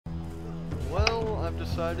I've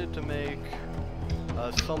decided to make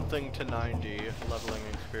something to 90 leveling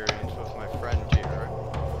experience with my friend here.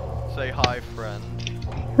 Say hi, friend.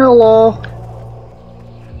 Hello.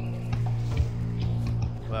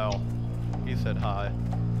 Well, he said hi.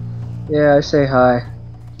 Yeah, I say hi.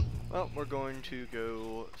 Well, we're going to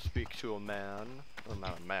go speak to a man. Or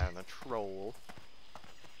not a man, a troll.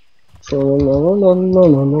 Shut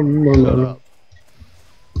up.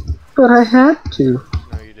 But I had to.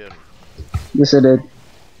 No, you didn't. Yes, I did.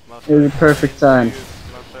 Must It was the perfect time.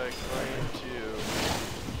 Must I explain to you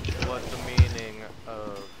what the meaning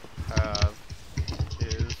of have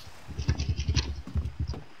is?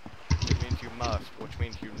 It means you must, which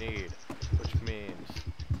means you need, which means,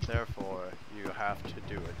 therefore, you have to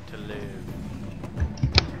do it to live.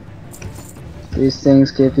 These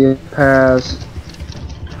things give you powers.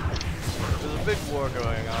 There's a big war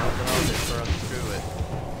going on, but I'll just run through it.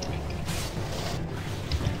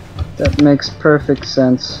 That makes perfect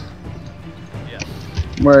sense. Yes.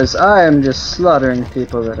 Whereas I am just slaughtering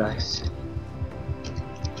people that I see.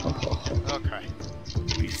 Okay.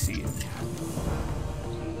 We see it.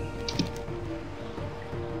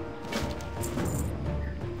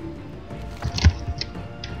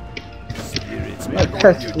 Spirits My may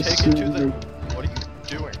pet You is take it to the... soothing. What are you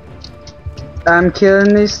doing? I'm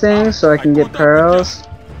killing these things so I can get pearls.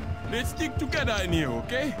 Let's stick together in here,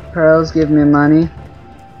 okay? Pearls give me money.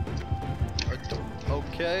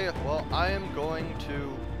 Okay, well, I am going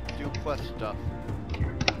to do quest stuff.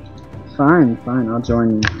 Fine, I'll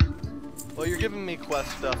join you. Well, you're giving me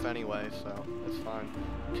quest stuff anyway, so it's fine.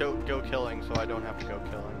 Go killing, so I don't have to go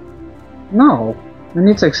killing. No, I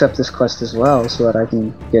need to accept this quest as well so that I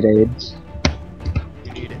can get AIDS.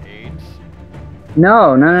 You need AIDS?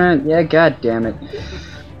 No, yeah, god damn it.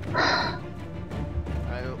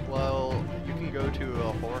 Well, you can go to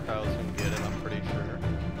a whorehouse and get it, I'm pretty sure.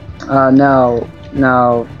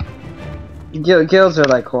 No. Guilds are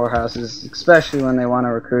like whorehouses, especially when they want to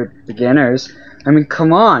recruit beginners. I mean,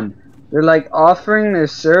 come on. They're like offering their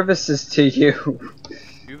services to you.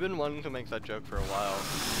 You've been wanting to make that joke for a while.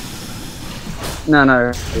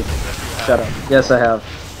 No. Shut up. Yes, I have.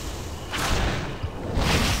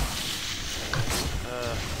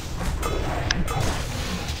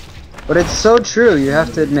 But it's so true, you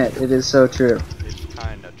have to admit, it is so true. It's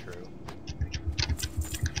kinda true.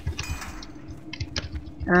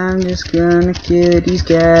 I'm just gonna kill these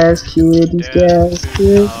guys, kill these guys,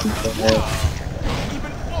 kill these guys.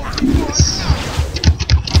 Yes.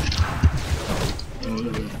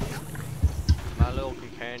 My little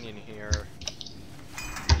companion here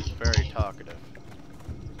is very talkative.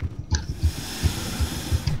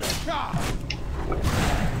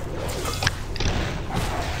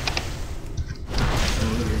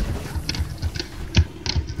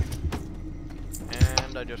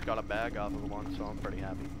 And I just got a bag off of one, so I'm pretty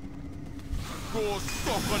happy. Go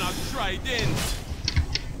stuff on a trident.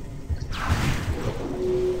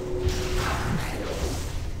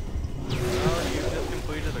 Oh, you just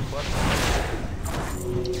completed a quest.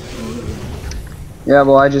 Yeah,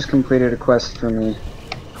 well, I just completed a quest for me.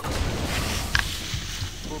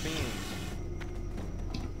 Cool beans.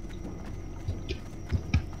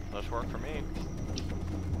 Let's work for me.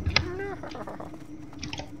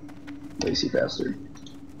 Lazy bastard.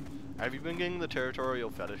 Have you been getting the territorial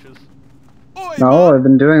fetishes? Oi, No, man. I've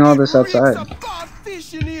been doing all this It reeks outside. of bad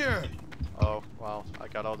fish in here. Oh, well, I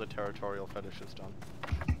got all the territorial fetishes done.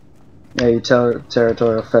 Yeah, you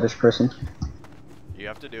territorial fetish person. You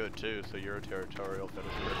have to do it too, so you're a territorial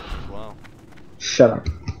fetish person as well. Shut up.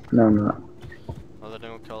 No, I'm not. Well, then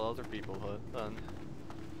don't tell other people then.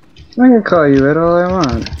 I can call you it all I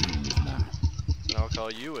want. And I'll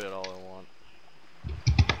call you it all I want.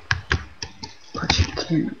 But you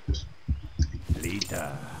can't.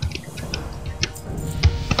 Later.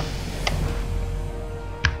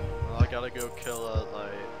 Well, I gotta go kill okay. I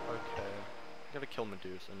gotta kill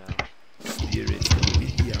Medusa now. Spirits will be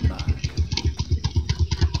back.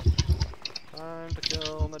 Time to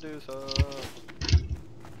kill Medusa.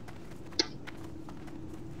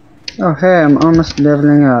 Oh, hey, I'm almost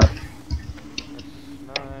leveling up. That's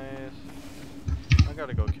nice. I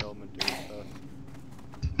gotta go kill Medusa.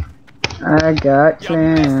 I got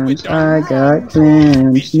clams, I got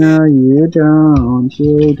clams. No, you don't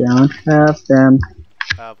have them.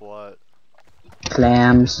 Have what?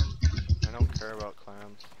 Clams. I don't care about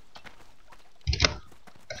clams.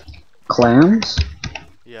 Clams?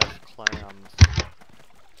 Yes, clams.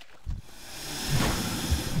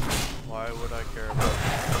 Why would I care about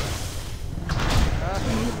clams? Ah,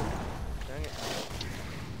 dang it.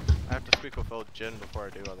 I have to speak with old Jin before I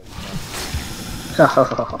do other stuff.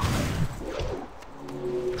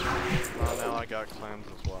 Oh, now I got clams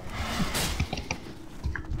as well.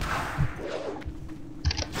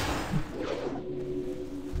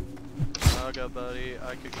 Okay, buddy,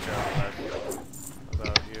 I could care less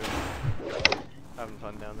about you. Having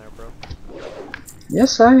fun down there, bro?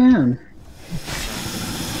 Yes, I am.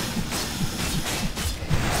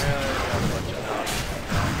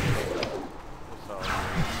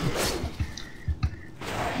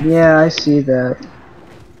 Yeah, I see that.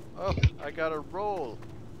 Oh, I got a roll.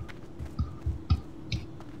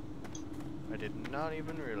 I did not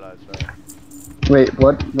even realize that. Wait,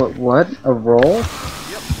 what? A roll? Yep.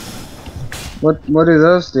 What do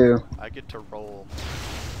those do? I get to roll.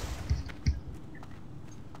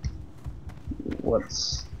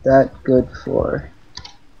 What's that good for?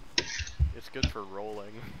 It's good for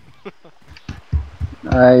rolling.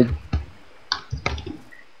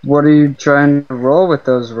 What are you trying to roll with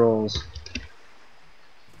those rolls?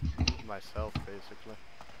 Myself, basically.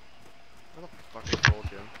 Where the fuck is roll,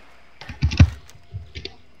 Jim?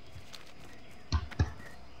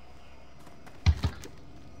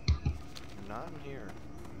 Not in here.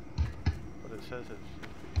 But it says it's...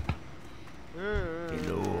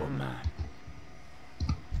 Hello, man.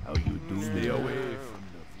 How you do? Stay away from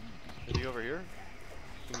the... Is he over here?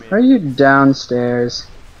 Are you downstairs?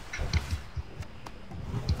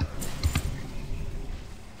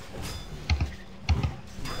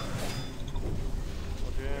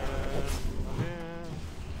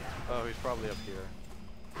 Oh, he's probably up here.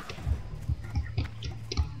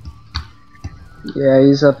 Yeah,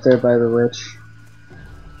 he's up there by the witch.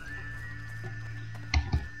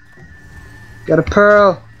 Got a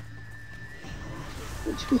pearl!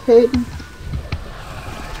 Would you be hating?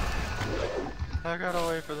 I gotta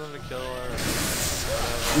wait for them to kill her.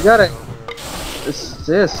 You gotta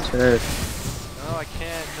assist her. No, I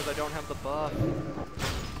can't because I don't have the buff.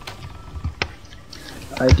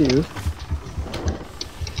 I do.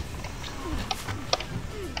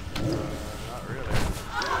 Not really.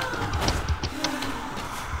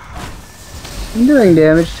 I'm doing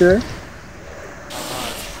damage to her.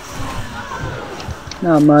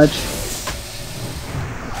 Not much.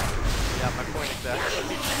 Yeah, my point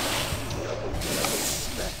exactly.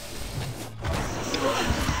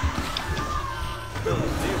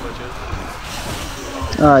 Sea witches.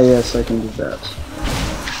 Ah, yes, I can do that.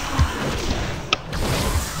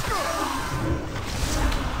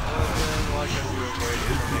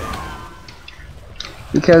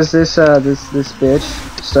 Because this bitch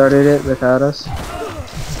started it without us.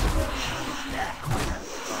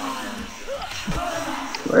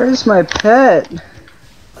 Where's my pet?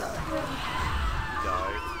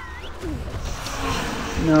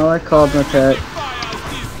 No, I called my pet.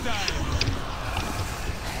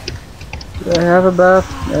 Do I have a buff?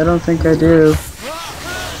 I don't think I do.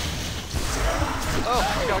 Oh,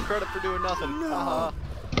 I got credit for doing nothing. Haha.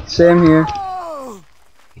 Same here.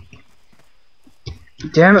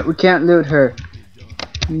 Damn it, we can't loot her.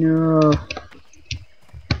 No.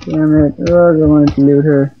 Damn it. Oh, I wanted to loot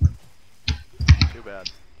her. Too bad.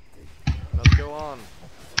 Let's go on.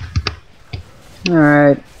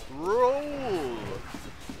 Alright. Roll!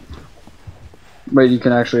 Wait, you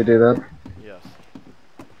can actually do that? Yes.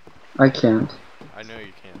 I can't. I know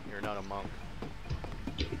you can't. You're not a monk.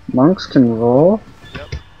 Monks can roll?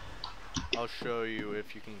 Yep. I'll show you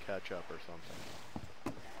if you can catch up or something.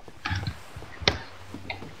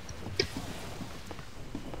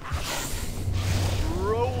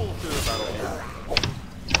 Roll to the battlefield.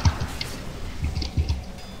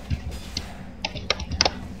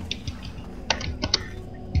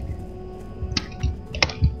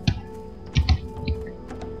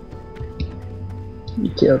 You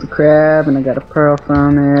killed the crab and I got a pearl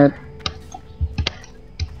from it.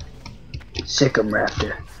 Sick 'em,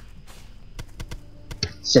 Raptor.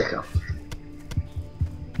 Sick 'em.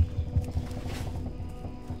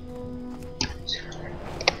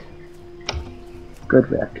 Good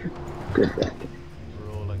Raptor. Good Raptor.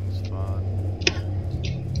 Rolling's fun.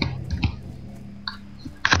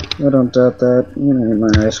 I don't doubt that. I'm gonna eat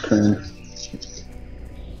my ice cream.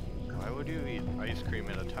 Why would you eat ice cream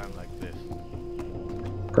at a time like this?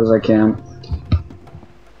 Because I can.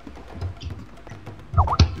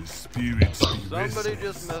 The spirits be Somebody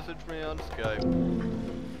just messaged me on Skype.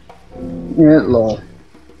 Yeah, lol.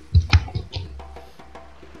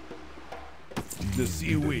 The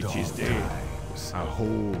sea witch is dead. Our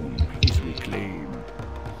home is reclaimed,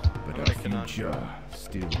 but our future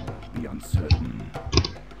still be uncertain.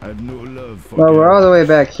 I've no love for. Well, we're all the way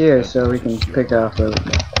back here, so we can pick off of.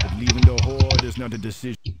 But leaving the horde is not a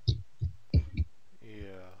decision.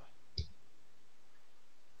 Yeah.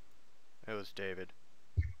 It was David.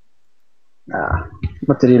 Ah,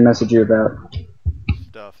 what did he message you about?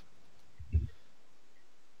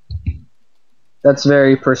 That's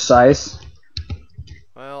very precise.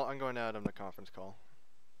 Well, I'm going to add him to conference call.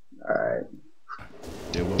 Alright.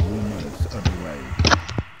 There were rumors otherwise.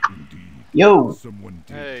 Indeed. Yo. Someone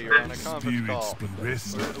did. Hey, you're on a conference call. Spirits been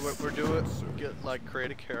restless. We're doing like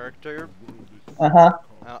create a character Uh-huh.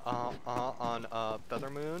 on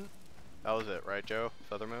Feathermoon. That was it, right, Joe?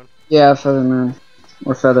 Feathermoon. Yeah, Feathermoon.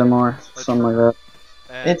 Or Feathermore. Something like that.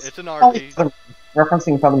 And it's an probably RP.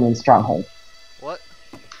 referencing Feathermoon's Stronghold. What?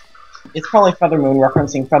 It's probably Feathermoon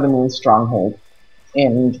referencing Feathermoon's Stronghold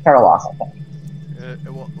in Feraloss, I think.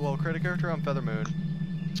 Well, create a character on Feathermoon.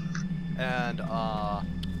 And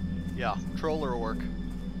yeah, Troller work.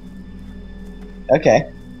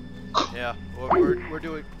 Okay. Yeah, we're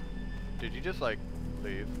doing. Did you just like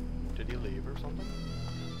leave? Did you leave or something?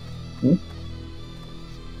 Hmm?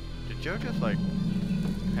 Did Joe just like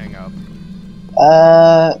hang up?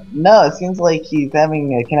 No, it seems like he's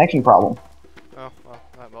having a connection problem. Oh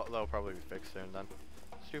well, that'll probably be fixed soon then.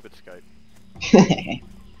 Stupid Skype.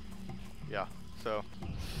 Yeah. So,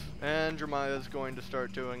 and Jeremiah's going to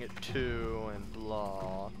start doing it too, and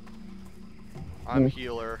blah. I'm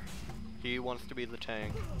healer. He wants to be the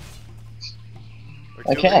tank.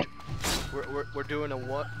 Okay. We're doing a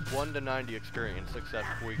 1 to 90 experience, except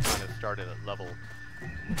we kind of started at level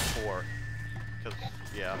 4. Cause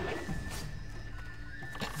yeah.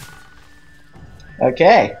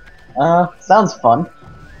 Okay. Sounds fun.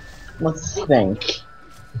 Let's think.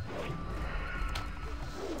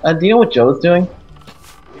 Do you know what Joe's doing?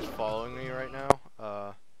 He's following me right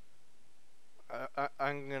now.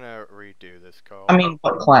 I'm gonna redo this call. I mean,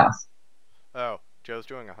 what class? Oh, Joe's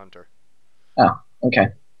doing a hunter. Oh, okay.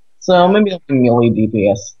 So Yeah. maybe like a melee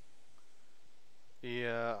DPS.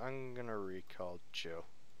 Yeah, I'm gonna recall Joe.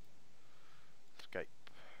 Skype.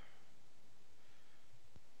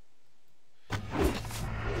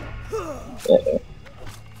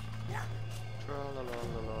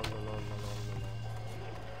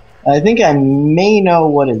 I think I may know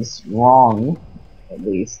what is wrong, at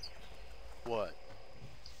least. What?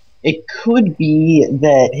 It could be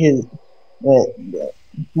that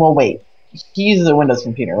well, wait. He uses a Windows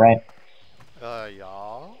computer, right?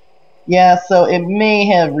 Yeah. Yeah, so it may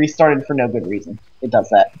have restarted for no good reason. It does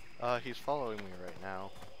that. He's following me right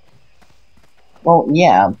now. Well,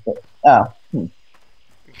 yeah, but, Perhaps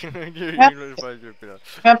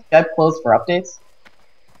Skype closed for updates?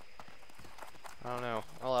 I don't know.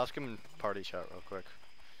 I'll ask him in party chat real quick.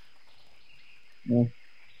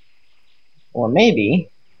 Or maybe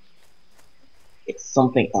it's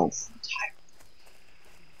something else.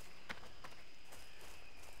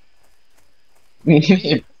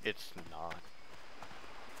 Maybe it's not.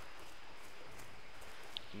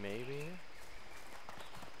 Maybe.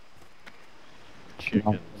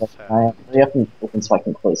 Chickens. I have to open so I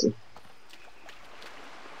can close it.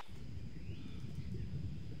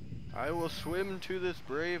 I will swim to this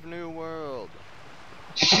brave new world.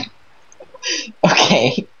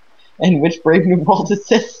 Okay. And which Brave New World is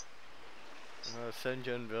this?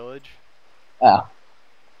 Senjin Village. Oh.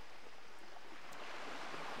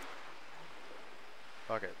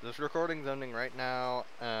 Okay, this recording's ending right now,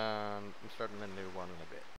 and I'm starting a new one in a bit.